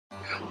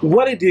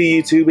What it do,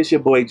 YouTube? It's your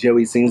boy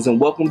Joey Sings, and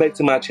welcome back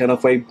to my channel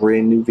for a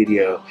brand new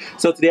video.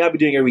 So today I'll be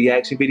doing a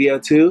reaction video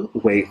to,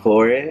 wait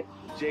for it,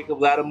 Jacob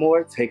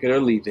Latimore, Take It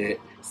or Leave It.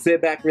 Sit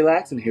back,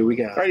 relax, and here we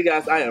go. Alrighty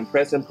guys, I am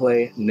pressing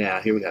play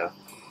now. Here we go.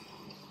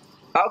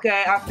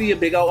 Okay, I see a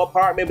big old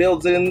apartment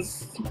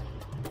buildings.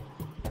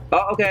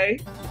 Oh, okay.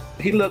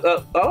 He look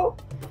up. Oh,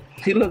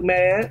 he look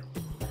mad.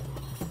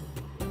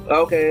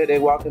 Okay, they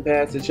walking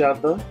past each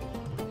other.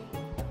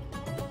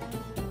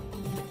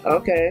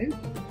 Okay.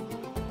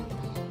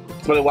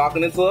 So they're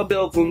walking into a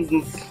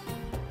building.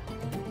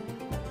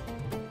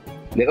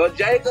 There go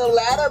Jacob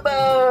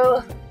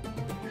Latimore.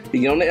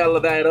 He on the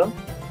elevator.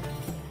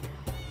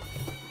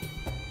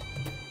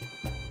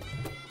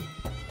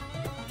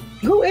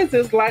 Who is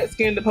this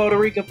light-skinned Puerto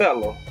Rican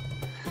fellow?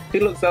 He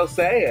looks so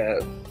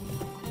sad.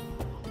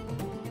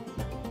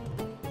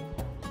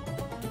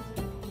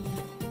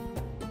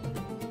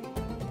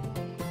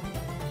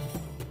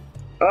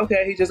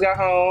 Okay, he just got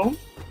home.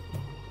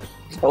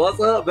 What's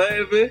up,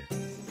 baby?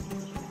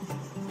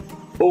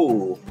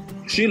 Ooh,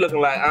 she looking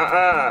like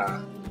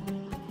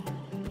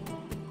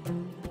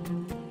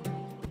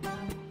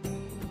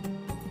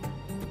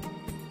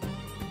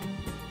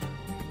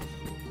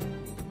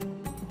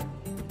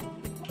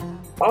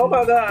Oh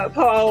my God,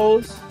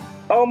 pause.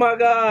 Oh my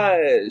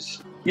gosh.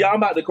 Y'all, I'm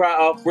about to cry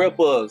off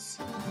rippers.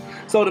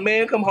 So the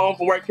man come home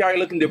from work, he already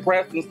looking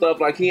depressed and stuff,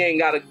 like he ain't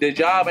got the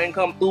job ain't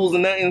come through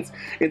and nothing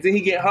until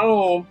he get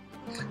home.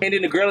 And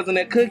then the girl is in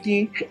there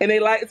cooking and they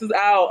lights is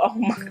out. Oh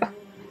my God.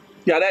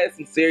 Y'all, that is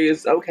some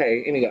serious.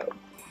 Okay, here we go.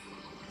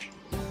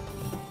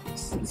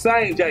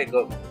 Same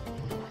Jacob.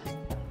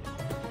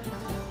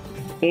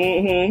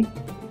 I'm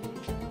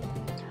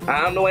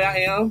the way I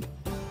am.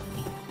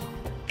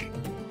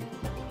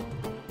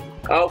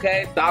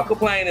 Okay, stop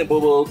complaining,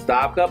 boo-boo.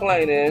 Stop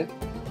complaining.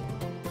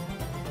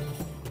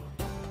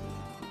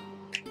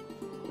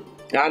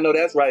 I know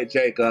that's right,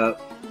 Jacob.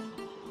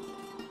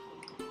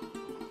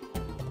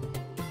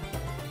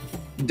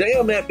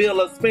 Damn, that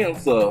bill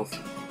expensive.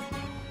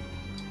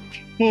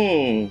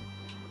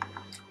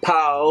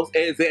 Pause.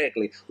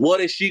 Exactly. What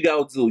is she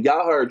gonna do?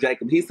 Y'all heard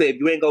Jacob. He said, if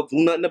you ain't gonna do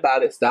nothing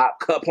about it, stop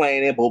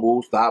complaining,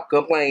 boo-boo. Stop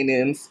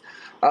complaining.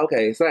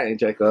 Okay, same,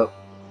 Jacob.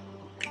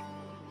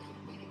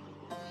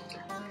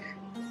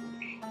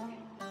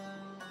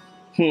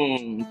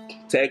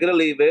 Take it or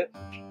leave it.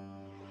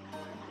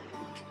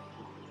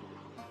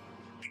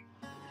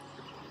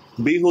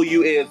 Be who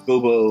you is,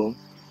 boo-boo.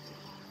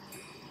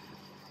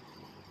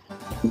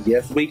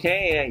 Yes, we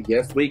can.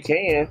 Yes, we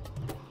can.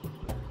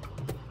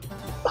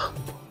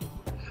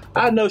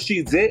 I know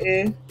she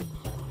didn't.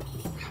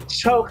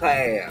 Choke her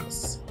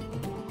ass.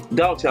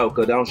 Don't choke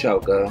her. Don't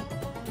choke her.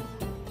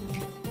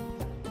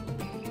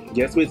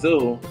 Yes, we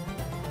do.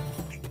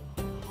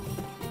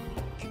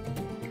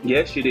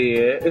 Yes, she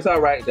did. It's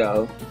alright,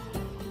 though.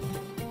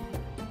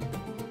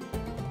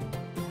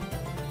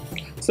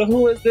 So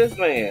who is this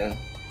man?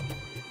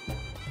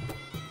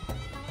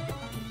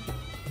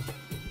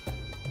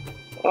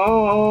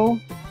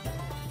 Oh.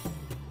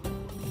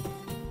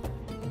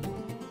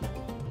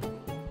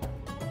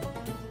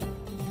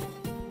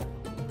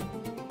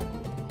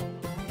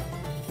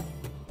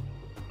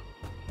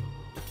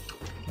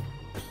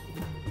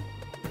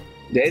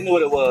 They knew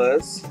what it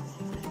was.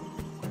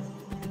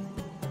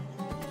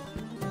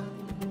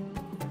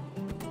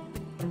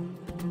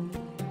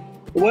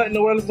 What in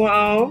the world is going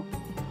on?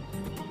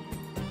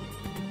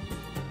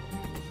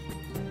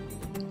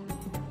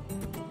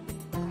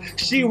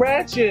 She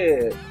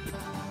ratchet.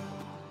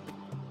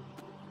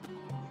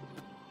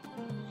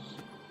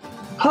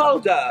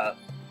 Hold up.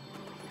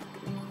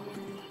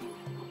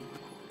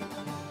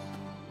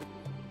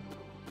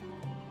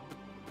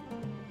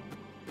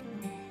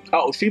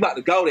 Oh, she about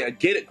to go there.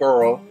 Get it,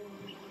 girl.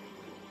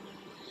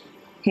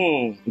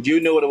 You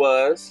knew what it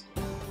was.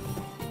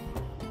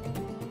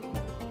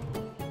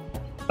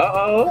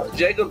 Uh-oh.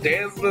 Jacob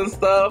dancing and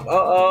stuff.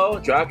 Uh-oh.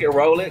 Drop it,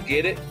 roll it.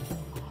 Get it.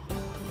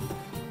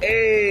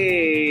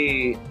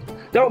 Hey.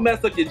 Don't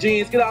mess up your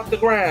jeans. Get off the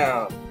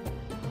ground.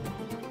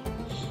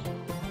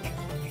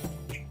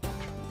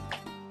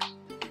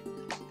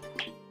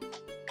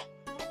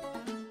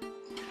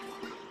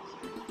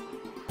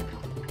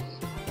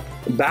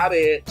 Bye,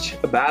 bitch.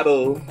 Bye,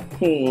 boo.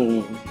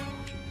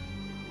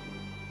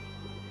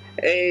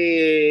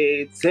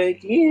 Hey,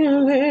 take it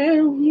or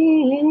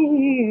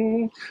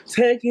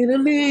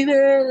leave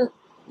it.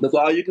 That's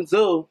all you can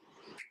do.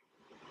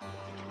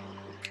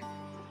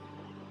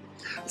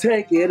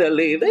 Take it or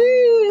leave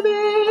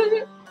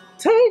it.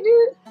 Take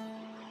it.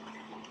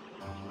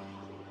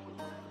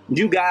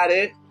 You got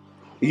it.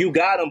 You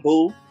got him,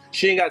 boo.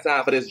 She ain't got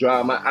time for this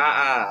drama.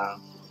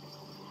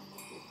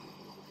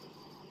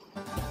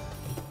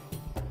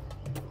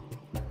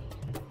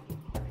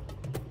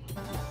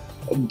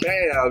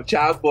 Bam,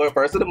 child support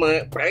first of the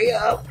month.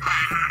 Bam.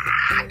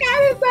 I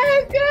got it,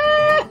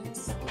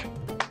 guys.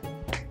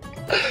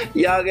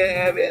 Y'all can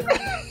have it.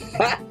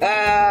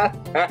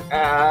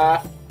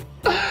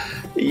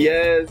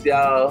 Yes,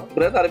 y'all.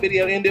 But that's how the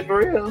video ended for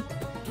real.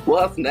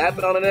 Well,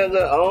 snapping on a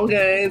nigga,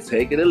 okay,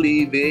 take it or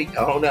leave it.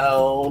 Oh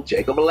no,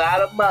 Jacob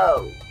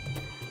Latimore.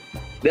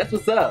 That's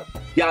what's up.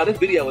 Y'all, this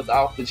video was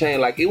off the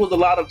chain. Like, it was a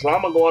lot of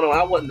drama going on.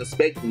 I wasn't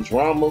expecting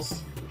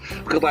dramas.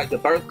 Because, like, the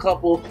first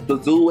couple, the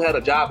dude had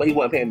a job, but he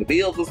wasn't paying the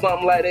bills or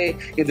something like that.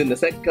 And then the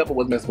second couple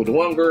was messing with the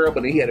one girl,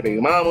 but then he had a baby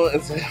mama.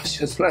 And so I was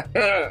just like,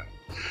 ain't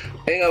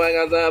nobody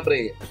got time for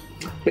that.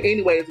 But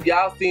anyways, if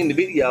y'all seen the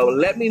video,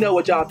 let me know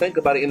what y'all think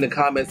about it in the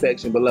comment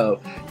section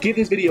below. Give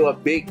this video a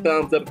big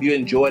thumbs up if you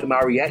enjoyed my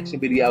reaction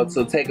video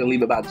to Take and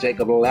Leave about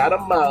Jacob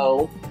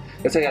Latimore.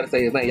 That's how you gotta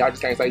say his name. Y'all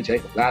just can't say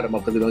Jacob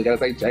Latimore because you gotta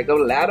say Jacob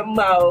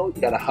Latimore.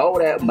 You gotta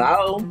hold that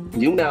mo,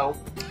 you know.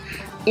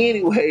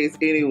 Anyways.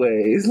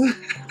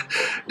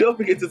 Don't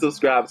forget to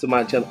subscribe to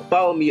my channel.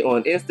 Follow me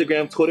on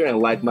Instagram, Twitter, and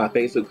like my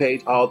Facebook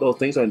page. All those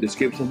things are in the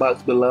description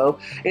box below.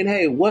 And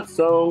hey, what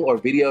song or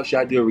video should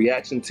I do a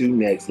reaction to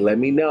next? Let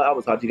me know. I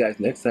will talk to you guys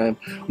next time.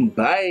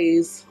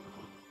 Bye.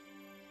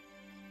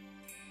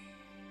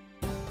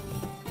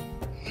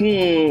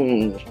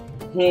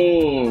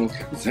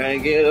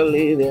 Take it or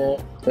leave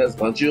it. That's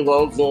what you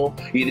gon' do.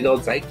 You either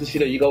gonna take the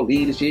shit or you gonna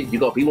leave the shit. You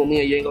gonna be with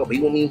me or you ain't gonna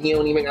be with me. He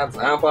don't even got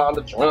time for all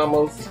the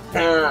dramas.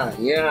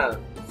 Yeah.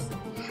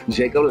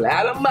 Jacob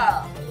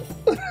Latimore.